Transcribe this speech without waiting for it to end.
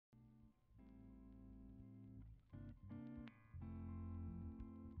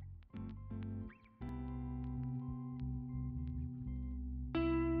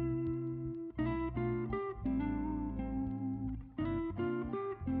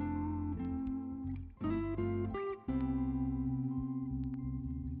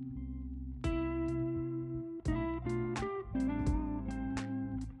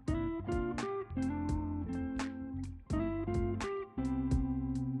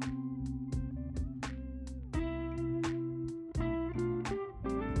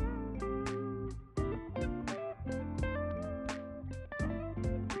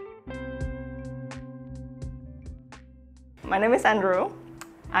My name is Anroo.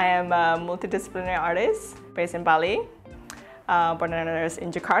 I am a multidisciplinary artist based in Bali, born and raised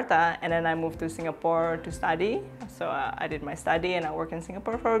in Jakarta, and then I moved to Singapore to study. So I did my study and I worked in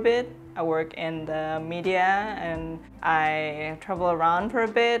Singapore for a bit. I work in the media and I travel around for a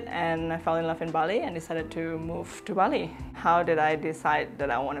bit, and I fell in love in Bali and decided to move to Bali. How did I decide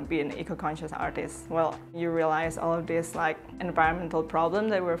that I want to be an eco-conscious artist? Well, you realize all of this like environmental problem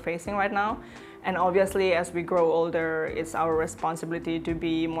that we're facing right now. And obviously, as we grow older, it's our responsibility to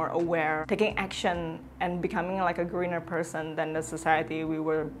be more aware, taking action and becoming like a greener person than the society we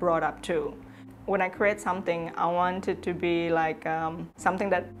were brought up to. When I create something, I want it to be like something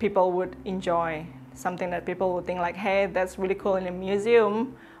that people would enjoy, something that people would think like, hey, that's really cool in a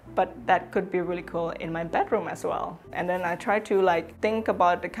museum, but that could be really cool in my bedroom as well. And then I try to like think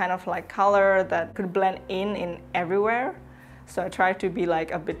about the kind of like color that could blend in everywhere. So I try to be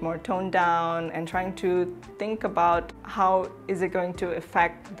like a bit more toned down and trying to think about how is it going to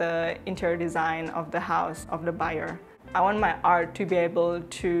affect the interior design of the house of the buyer. I want my art to be able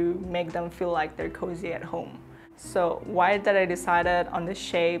to make them feel like they're cozy at home. So why did I decided on the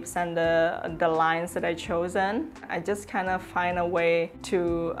shapes and the lines that I chosen? I just kind of find a way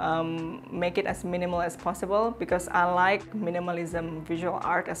to make it as minimal as possible because I like minimalism visual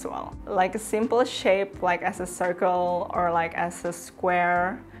art as well. Like a simple shape like as a circle or like as a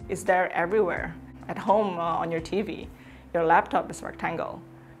square is there everywhere. At home on your TV, your laptop is rectangle,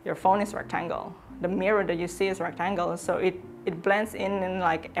 your phone is rectangle, the mirror that you see is rectangle, so it blends in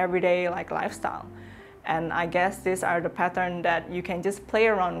like everyday like lifestyle. And I guess these are the patterns that you can just play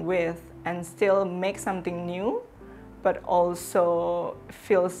around with and still make something new, but also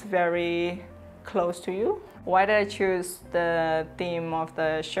feels very close to you. Why did I choose the theme of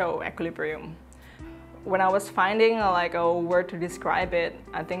the show, Equilibrium? When I was finding like a word to describe it,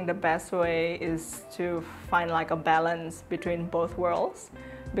 I think the best way is to find like a balance between both worlds.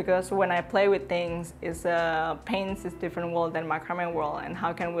 Because when I play with things, paints is different world than macrame world, and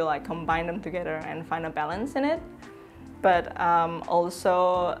how can we like combine them together and find a balance in it? But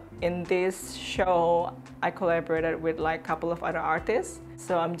also in this show, I collaborated with like a couple of other artists.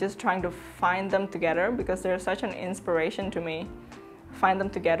 So I'm just trying to find them together because they're such an inspiration to me. Find them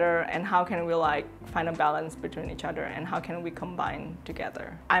together and how can we like find a balance between each other and how can we combine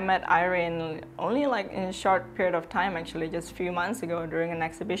together. I met Irene only like in a short period of time, actually just a few months ago during an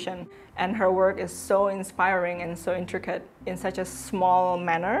exhibition, and her work is so inspiring and so intricate in such a small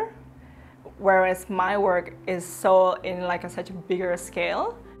manner, whereas my work is so in like such a bigger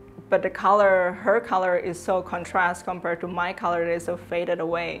scale. But the color, her color is so contrast compared to my color that is so faded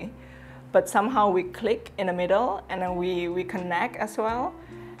away. But somehow we click in the middle and then we connect as well.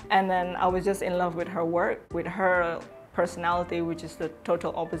 And then I was just in love with her work, with her personality, which is the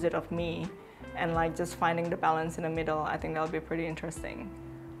total opposite of me. And like just finding the balance in the middle, I think that'll be pretty interesting.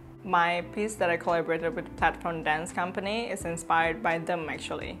 My piece that I collaborated with Platform Dance Company is inspired by them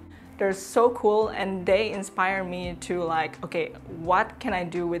actually. They're so cool and they inspire me to like, okay, what can I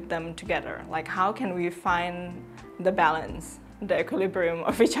do with them together? Like how can we find the balance, the equilibrium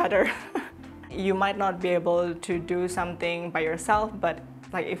of each other? You might not be able to do something by yourself, but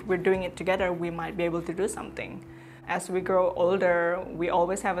like if we're doing it together, we might be able to do something. As we grow older, we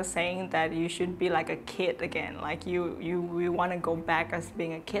always have a saying that you should be like a kid again. Like we want to go back as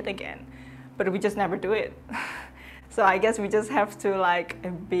being a kid again, but we just never do it. So I guess we just have to like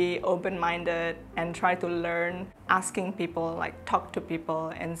be open-minded and try to learn, asking people, like talk to people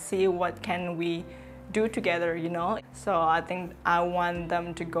and see what can we do together, you know? So I think I want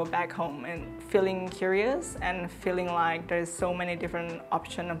them to go back home and feeling curious and feeling like there's so many different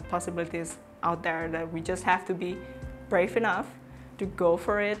options and possibilities out there that we just have to be brave enough to go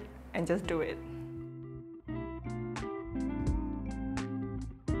for it and just do it.